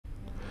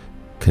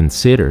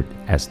Considered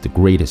as the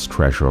greatest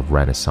treasure of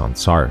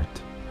Renaissance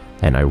art,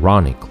 and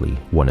ironically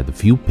one of the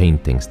few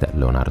paintings that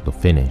Leonardo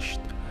finished,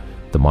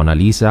 the Mona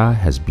Lisa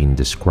has been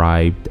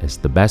described as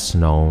the best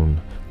known,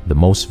 the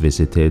most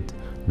visited,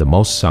 the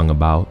most sung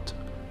about,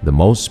 the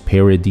most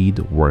parodied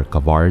work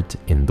of art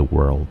in the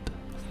world,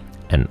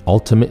 and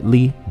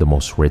ultimately the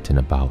most written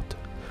about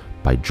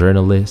by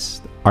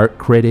journalists, art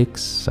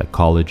critics,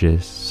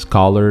 psychologists,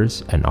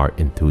 scholars, and art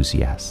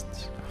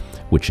enthusiasts,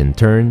 which in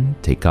turn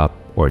take up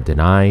or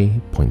deny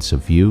points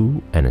of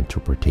view and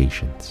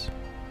interpretations.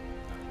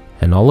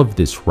 And all of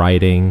this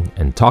writing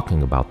and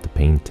talking about the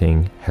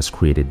painting has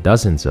created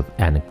dozens of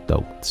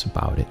anecdotes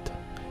about it,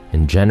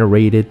 and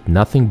generated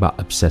nothing but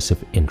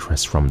obsessive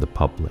interest from the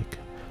public,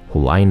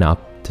 who line up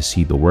to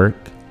see the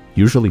work,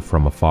 usually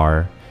from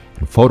afar,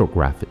 and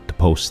photograph it to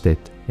post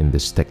it in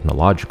this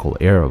technological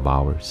era of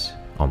ours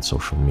on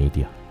social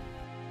media.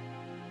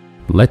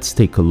 Let's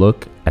take a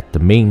look at the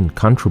main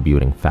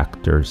contributing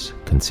factors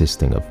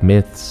consisting of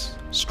myths,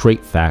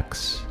 straight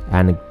facts,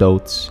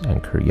 anecdotes,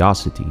 and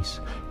curiosities,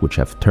 which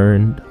have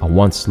turned a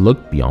once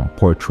looked beyond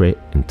portrait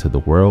into the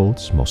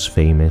world's most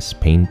famous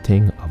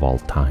painting of all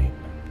time.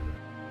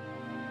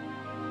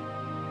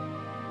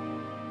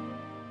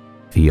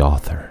 The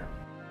author.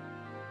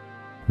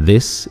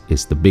 This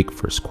is the big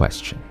first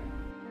question.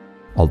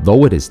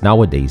 Although it is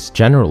nowadays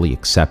generally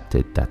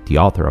accepted that the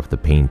author of the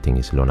painting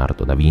is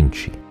Leonardo da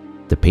Vinci,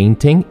 the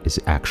painting is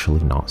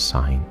actually not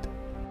signed.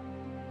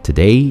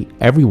 Today,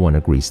 everyone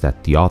agrees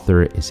that the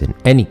author is in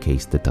any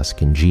case the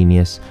Tuscan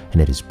genius,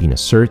 and it has been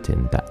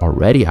ascertained that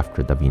already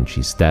after da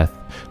Vinci's death,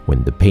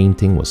 when the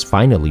painting was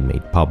finally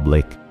made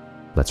public,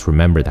 let's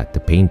remember that the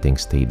painting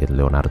stayed in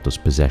Leonardo's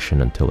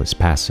possession until his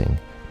passing,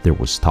 there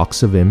was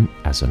talks of him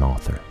as an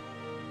author.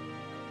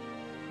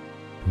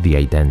 The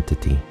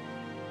identity.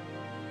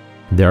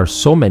 There are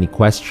so many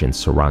questions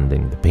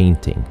surrounding the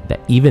painting that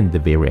even the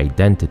very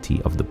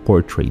identity of the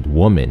portrayed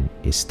woman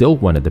is still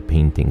one of the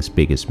painting's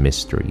biggest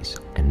mysteries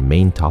and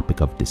main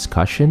topic of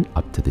discussion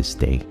up to this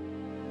day.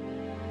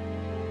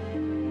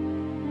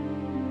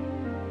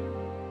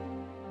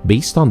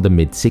 Based on the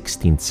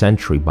mid-16th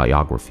century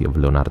biography of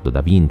Leonardo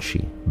da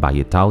Vinci by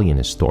Italian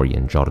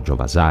historian Giorgio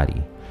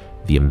Vasari,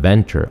 the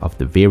inventor of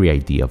the very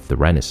idea of the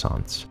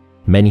Renaissance,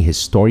 many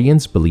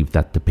historians believe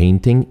that the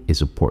painting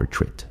is a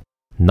portrait,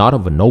 not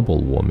of a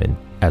noble woman,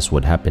 as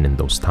would happen in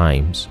those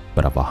times,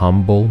 but of a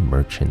humble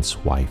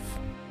merchant's wife,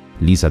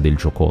 Lisa del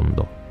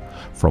Giocondo,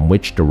 from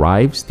which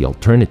derives the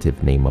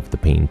alternative name of the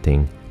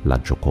painting, La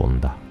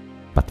Gioconda.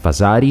 But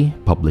Vasari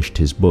published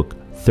his book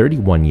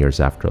 31 years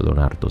after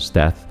Leonardo's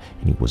death,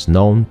 and he was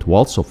known to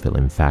also fill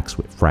in facts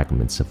with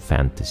fragments of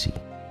fantasy.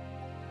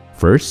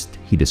 First,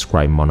 he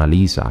described Mona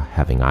Lisa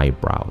having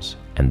eyebrows,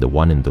 and the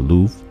one in the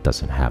Louvre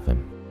doesn't have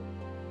them.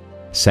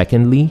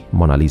 Secondly,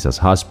 Mona Lisa's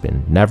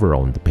husband never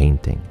owned the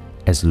painting,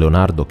 as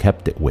Leonardo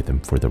kept it with him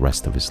for the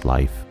rest of his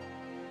life.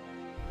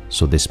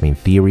 So this main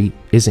theory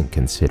isn't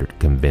considered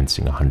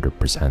convincing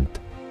 100%.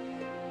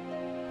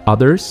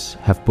 Others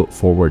have put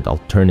forward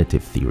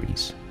alternative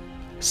theories.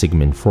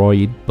 Sigmund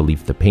Freud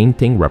believed the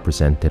painting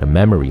represented a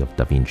memory of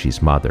Da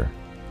Vinci's mother,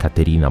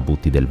 Caterina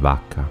Buti del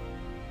Vacca.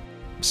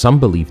 Some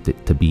believed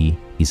it to be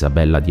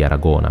Isabella di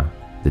Aragona,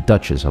 the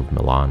Duchess of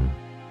Milan.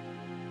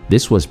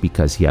 This was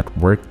because he had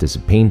worked as a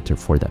painter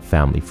for that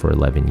family for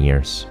 11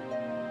 years.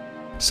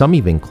 Some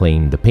even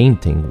claimed the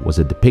painting was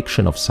a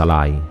depiction of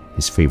Salai,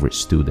 his favorite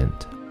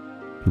student.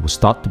 He was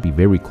thought to be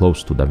very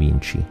close to Da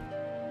Vinci,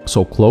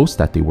 so close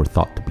that they were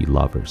thought to be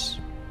lovers.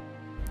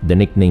 The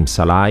nickname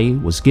Salai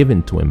was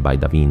given to him by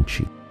Da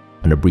Vinci,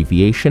 an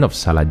abbreviation of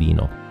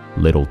Saladino,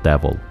 Little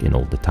Devil in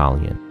Old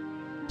Italian.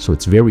 So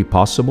it's very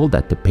possible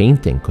that the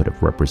painting could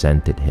have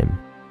represented him,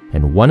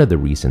 and one of the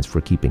reasons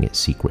for keeping it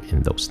secret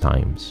in those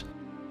times.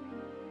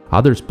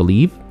 Others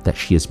believe that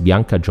she is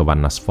Bianca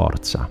Giovanna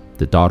Sforza,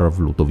 the daughter of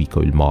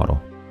Ludovico il Moro,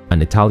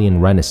 an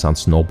Italian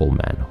Renaissance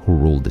nobleman who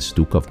ruled as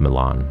Duke of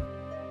Milan,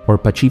 or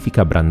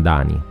Pacifica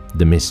Brandani,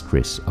 the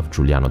mistress of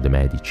Giuliano de'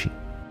 Medici,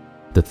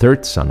 the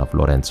third son of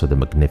Lorenzo the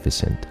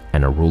Magnificent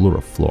and a ruler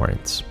of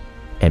Florence.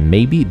 And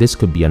maybe this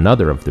could be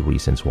another of the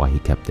reasons why he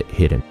kept it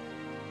hidden.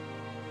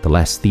 The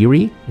last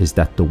theory is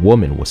that the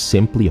woman was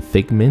simply a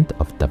figment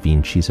of Da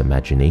Vinci's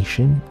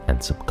imagination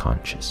and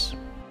subconscious.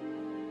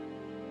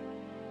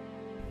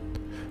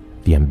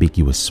 The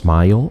ambiguous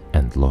smile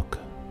and look.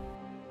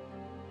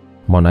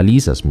 Mona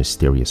Lisa's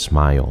mysterious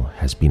smile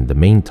has been the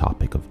main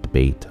topic of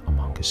debate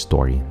among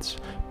historians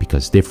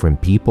because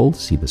different people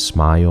see the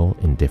smile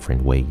in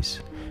different ways,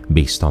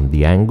 based on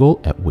the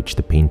angle at which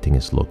the painting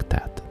is looked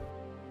at.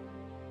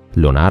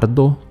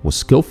 Leonardo was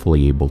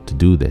skillfully able to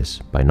do this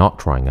by not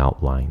drawing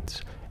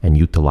outlines and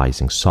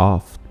utilizing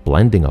soft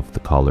blending of the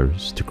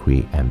colors to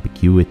create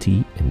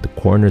ambiguity in the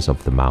corners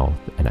of the mouth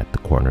and at the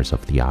corners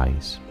of the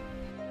eyes.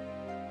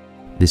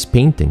 This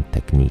painting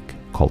technique,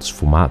 called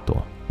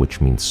sfumato,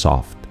 which means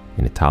soft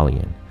in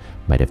Italian,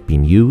 might have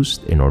been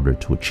used in order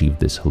to achieve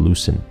this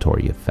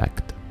hallucinatory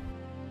effect.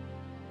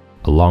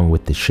 Along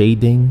with the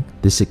shading,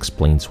 this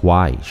explains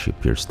why she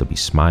appears to be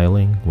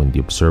smiling when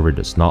the observer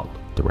does not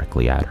look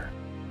directly at her.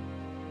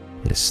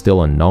 It is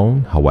still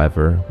unknown,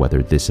 however,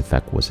 whether this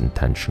effect was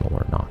intentional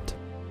or not.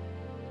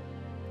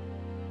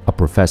 A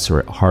professor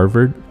at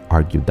Harvard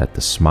argued that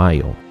the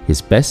smile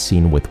is best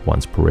seen with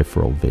one's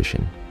peripheral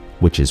vision,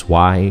 which is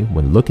why,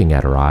 when looking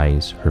at her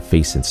eyes, her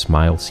face and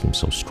smile seem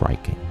so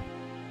striking.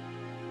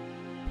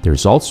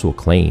 There's also a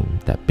claim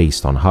that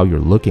based on how you're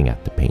looking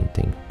at the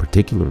painting,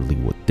 particularly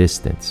with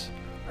distance,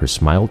 her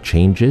smile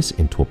changes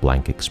into a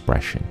blank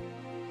expression.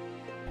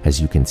 As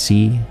you can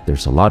see,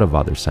 there's a lot of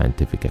other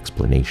scientific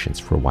explanations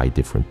for why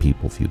different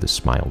people view the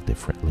smile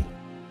differently.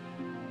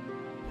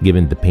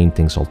 Given the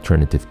painting's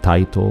alternative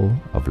title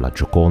of La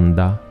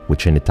Gioconda,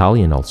 which in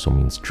Italian also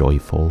means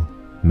joyful,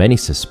 many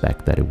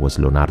suspect that it was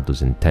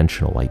Leonardo's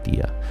intentional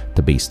idea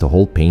to base the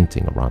whole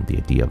painting around the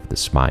idea of the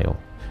smile,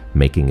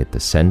 making it the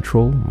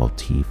central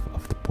motif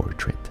of the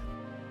portrait.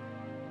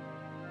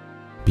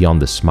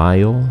 Beyond the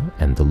smile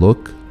and the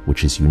look,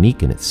 which is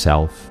unique in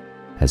itself,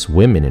 as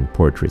women in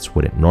portraits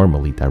wouldn't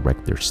normally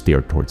direct their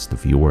stare towards the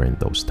viewer in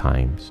those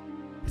times,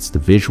 it's the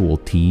visual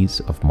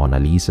tease of Mona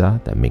Lisa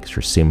that makes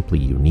her simply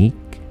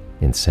unique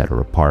and set her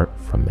apart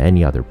from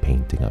any other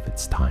painting of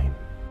its time.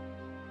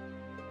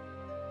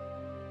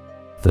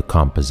 The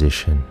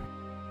composition.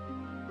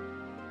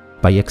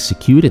 By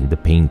executing the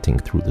painting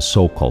through the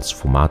so-called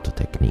sfumato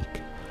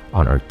technique,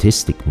 an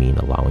artistic mean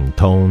allowing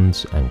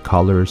tones and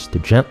colors to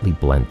gently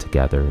blend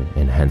together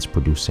and hence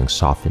producing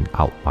softened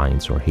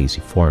outlines or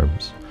hazy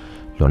forms,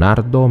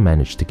 Leonardo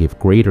managed to give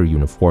greater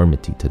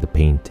uniformity to the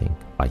painting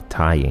by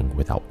tying,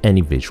 without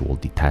any visual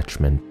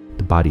detachment,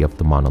 the body of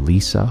the Mona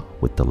Lisa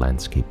with the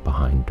landscape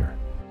behind her.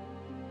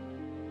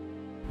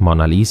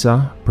 Mona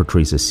Lisa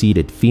portrays a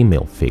seated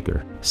female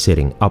figure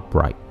sitting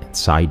upright and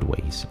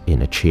sideways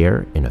in a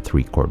chair in a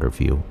three-quarter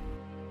view.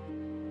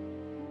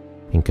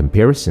 In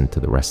comparison to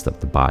the rest of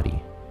the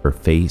body, her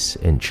face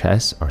and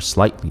chest are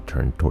slightly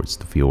turned towards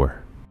the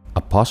viewer,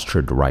 a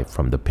posture derived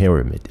from the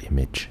pyramid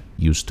image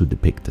used to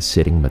depict the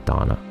sitting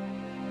Madonna.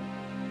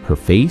 Her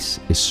face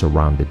is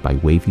surrounded by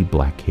wavy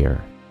black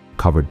hair,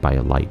 covered by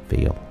a light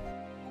veil.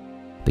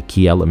 The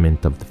key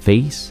element of the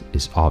face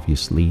is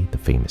obviously the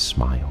famous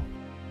smile.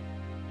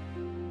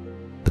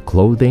 The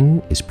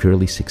clothing is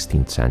purely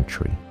 16th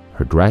century.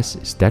 Her dress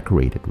is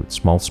decorated with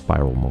small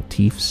spiral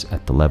motifs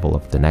at the level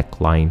of the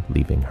neckline,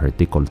 leaving her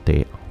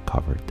décolleté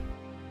uncovered.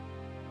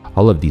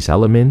 All of these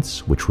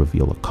elements, which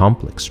reveal a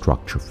complex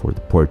structure for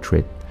the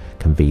portrait,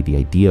 convey the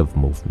idea of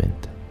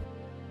movement.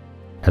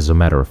 As a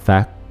matter of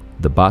fact,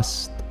 the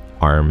bust,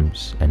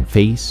 arms, and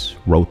face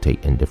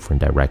rotate in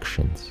different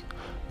directions,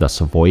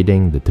 thus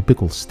avoiding the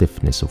typical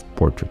stiffness of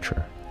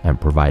portraiture and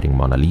providing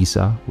Mona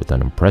Lisa with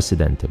an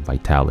unprecedented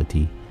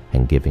vitality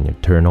and giving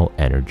eternal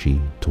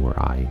energy to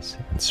her eyes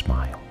and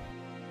smile.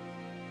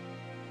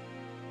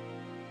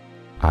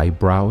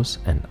 Eyebrows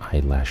and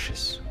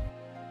eyelashes.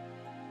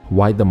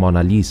 Why the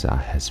Mona Lisa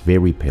has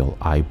very pale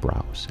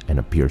eyebrows and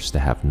appears to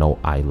have no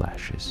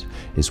eyelashes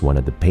is one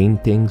of the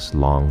painting's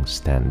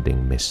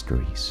long-standing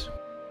mysteries.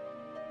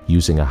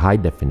 Using a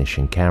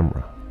high-definition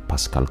camera,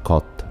 Pascal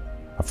Cotte,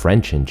 a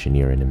French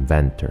engineer and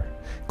inventor,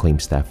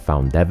 claims to have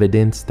found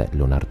evidence that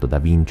Leonardo da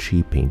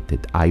Vinci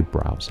painted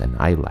eyebrows and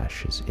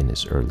eyelashes in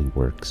his early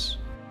works.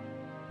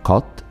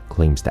 Cotte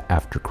claims that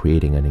after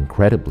creating an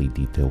incredibly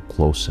detailed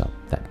close-up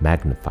that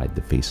magnified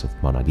the face of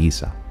Mona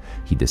Lisa,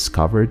 he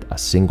discovered a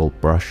single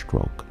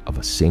brushstroke of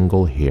a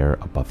single hair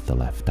above the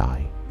left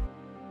eye.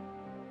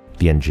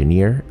 The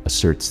engineer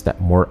asserts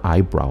that more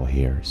eyebrow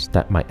hairs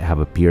that might have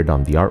appeared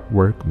on the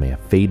artwork may have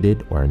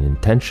faded or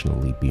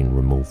unintentionally been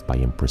removed by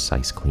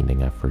imprecise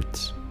cleaning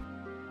efforts.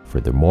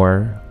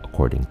 Furthermore,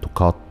 according to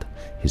Cotte,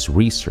 his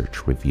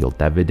research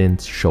revealed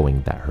evidence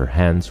showing that her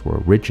hands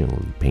were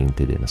originally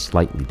painted in a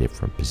slightly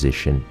different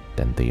position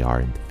than they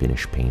are in the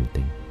finished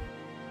painting.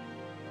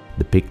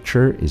 The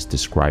picture is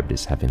described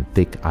as having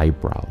thick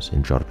eyebrows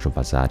in Giorgio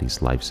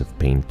Vasari's Lives of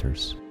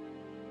Painters.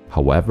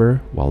 However,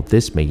 while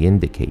this may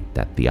indicate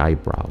that the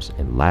eyebrows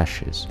and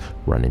lashes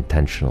were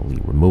unintentionally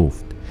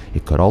removed,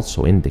 it could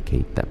also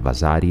indicate that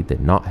Vasari did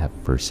not have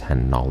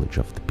first-hand knowledge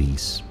of the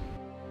piece.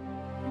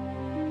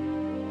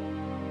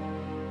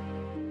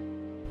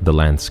 The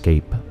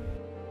landscape.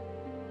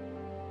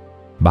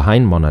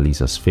 Behind Mona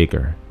Lisa's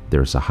figure,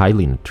 there is a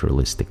highly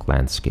naturalistic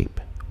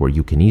landscape where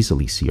you can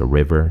easily see a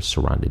river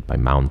surrounded by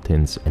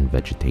mountains and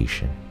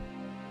vegetation.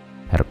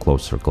 At a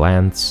closer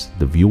glance,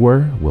 the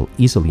viewer will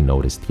easily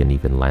notice the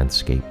uneven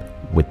landscape,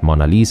 with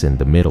Mona Lisa in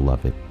the middle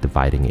of it,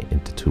 dividing it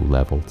into two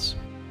levels.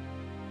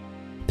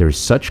 There is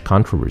such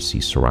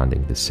controversy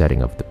surrounding the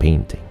setting of the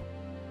painting.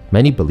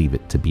 Many believe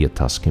it to be a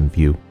Tuscan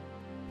view,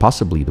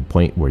 possibly the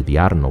point where the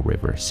Arno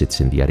River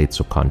sits in the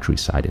Arezzo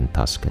countryside in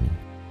Tuscany.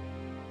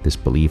 This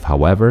belief,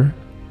 however,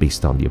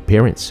 based on the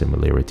apparent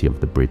similarity of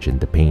the bridge in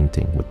the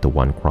painting with the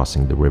one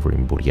crossing the river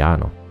in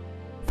Buriano,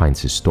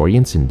 finds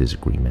historians in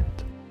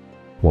disagreement,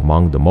 who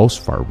among the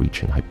most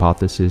far-reaching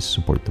hypotheses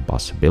support the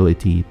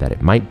possibility that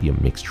it might be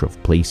a mixture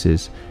of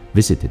places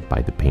visited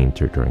by the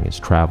painter during his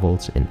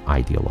travels and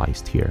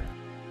idealized here.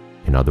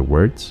 In other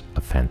words,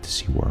 a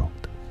fantasy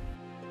world.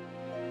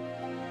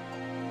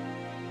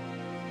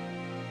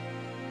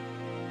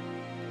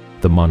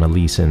 The Mona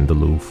Lisa in the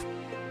Louvre.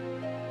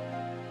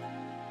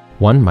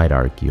 One might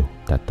argue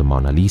that the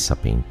Mona Lisa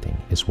painting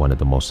is one of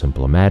the most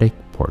emblematic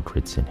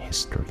portraits in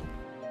history.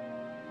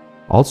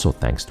 Also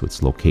thanks to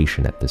its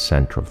location at the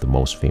center of the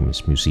most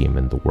famous museum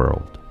in the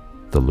world,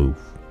 the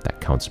Louvre,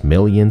 that counts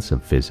millions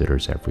of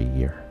visitors every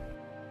year.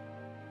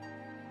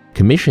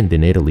 Commissioned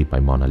in Italy by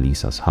Mona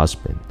Lisa's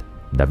husband,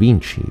 Da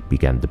Vinci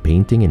began the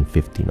painting in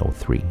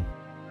 1503,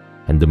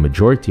 and the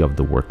majority of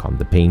the work on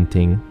the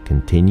painting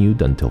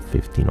continued until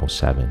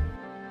 1507.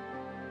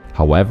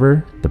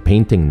 However, the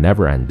painting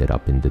never ended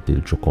up in the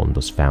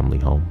Gioconda's family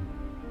home.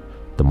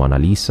 The Mona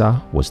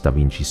Lisa was Da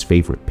Vinci's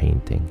favorite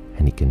painting,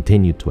 and he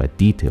continued to add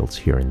details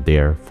here and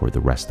there for the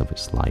rest of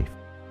his life.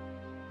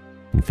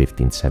 In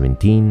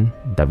 1517,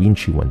 Da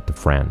Vinci went to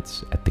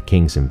France at the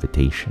king's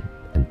invitation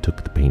and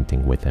took the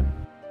painting with him.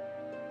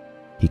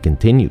 He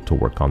continued to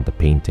work on the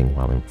painting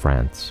while in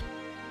France.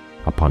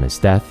 Upon his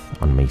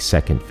death on May 2,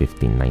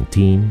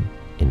 1519,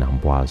 in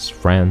Amboise,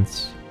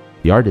 France,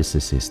 the artist's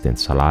assistant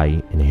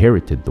Salai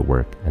inherited the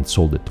work and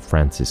sold it to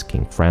France's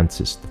King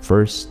Francis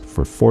I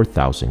for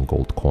 4,000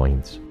 gold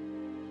coins.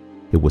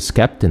 It was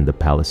kept in the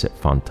palace at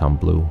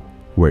Fontainebleau,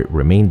 where it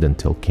remained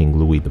until King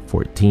Louis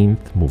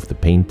XIV moved the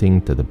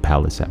painting to the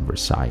palace at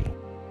Versailles.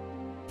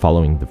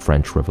 Following the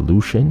French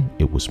Revolution,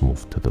 it was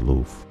moved to the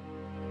Louvre.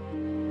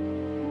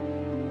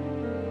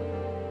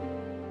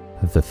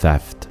 The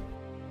theft.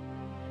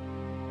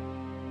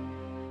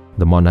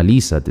 The Mona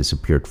Lisa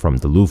disappeared from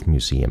the Louvre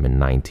Museum in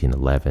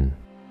 1911.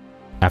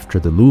 After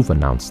the Louvre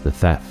announced the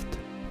theft,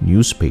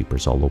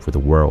 newspapers all over the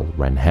world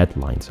ran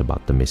headlines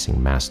about the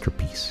missing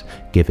masterpiece,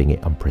 giving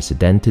it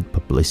unprecedented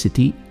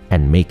publicity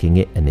and making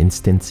it an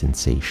instant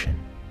sensation.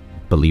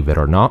 Believe it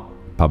or not,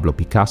 Pablo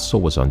Picasso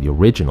was on the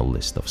original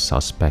list of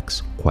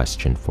suspects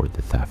questioned for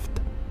the theft.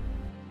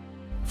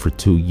 For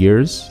 2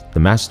 years, the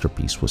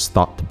masterpiece was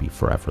thought to be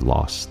forever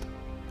lost.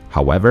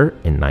 However,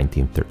 in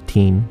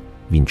 1913,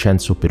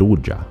 Vincenzo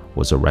Peruggia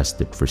was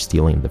arrested for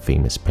stealing the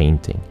famous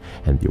painting,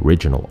 and the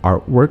original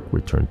artwork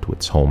returned to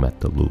its home at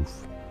the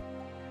Louvre.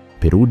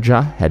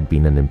 Peruggia had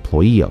been an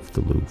employee of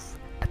the Louvre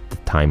at the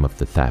time of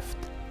the theft,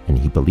 and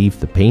he believed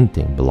the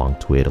painting belonged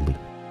to Italy.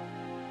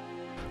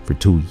 For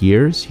 2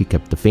 years, he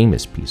kept the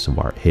famous piece of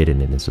art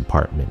hidden in his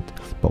apartment,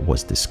 but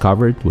was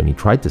discovered when he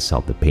tried to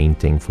sell the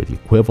painting for the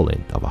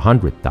equivalent of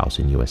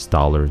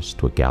 $100,000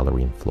 to a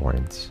gallery in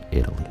Florence,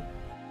 Italy.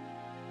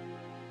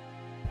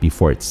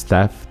 Before its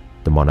theft,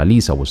 the Mona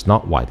Lisa was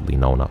not widely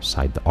known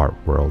outside the art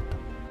world.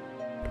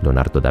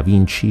 Leonardo da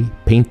Vinci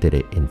painted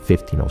it in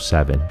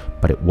 1507,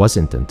 but it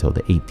wasn't until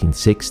the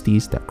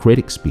 1860s that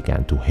critics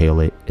began to hail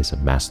it as a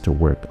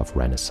masterwork of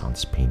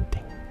Renaissance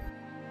painting.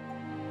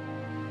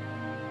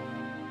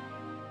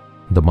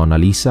 The Mona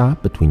Lisa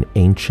between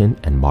ancient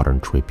and modern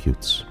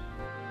tributes.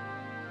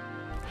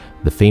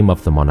 The fame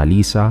of the Mona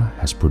Lisa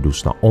has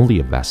produced not only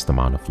a vast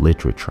amount of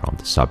literature on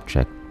the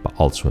subject, but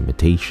also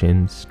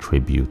imitations,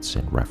 tributes,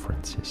 and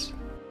references.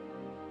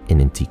 In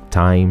antique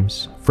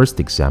times, first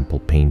example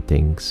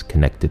paintings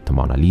connected to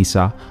Mona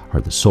Lisa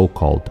are the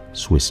so-called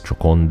Swiss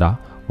Gioconda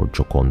or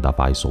Gioconda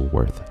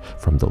Weisselworth,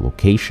 from the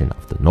location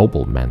of the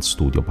nobleman's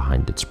studio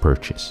behind its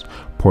purchase,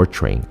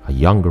 portraying a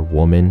younger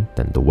woman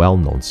than the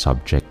well-known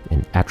subject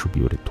and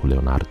attributed to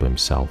Leonardo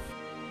himself,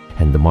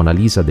 and the Mona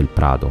Lisa del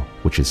Prado,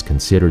 which is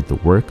considered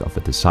the work of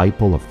a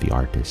disciple of the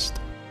artist.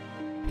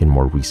 In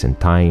more recent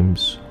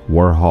times,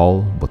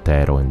 Warhol,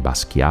 Botero, and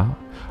Basquiat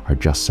are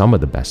just some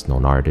of the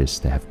best-known artists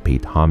that have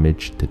paid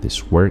homage to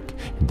this work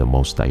in the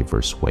most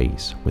diverse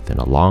ways, within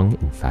a long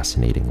and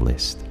fascinating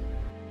list.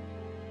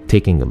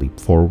 Taking a leap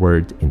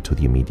forward into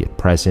the immediate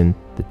present,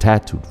 the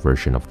tattooed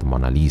version of the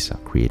Mona Lisa,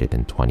 created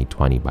in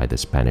 2020 by the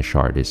Spanish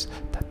artist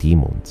Tati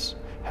Muns,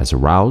 has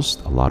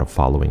aroused a lot of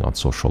following on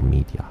social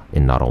media,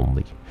 and not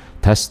only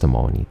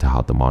testimony to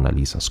how the Mona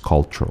Lisa's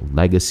cultural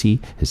legacy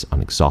is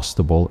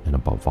inexhaustible and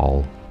above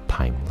all,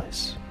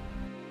 timeless.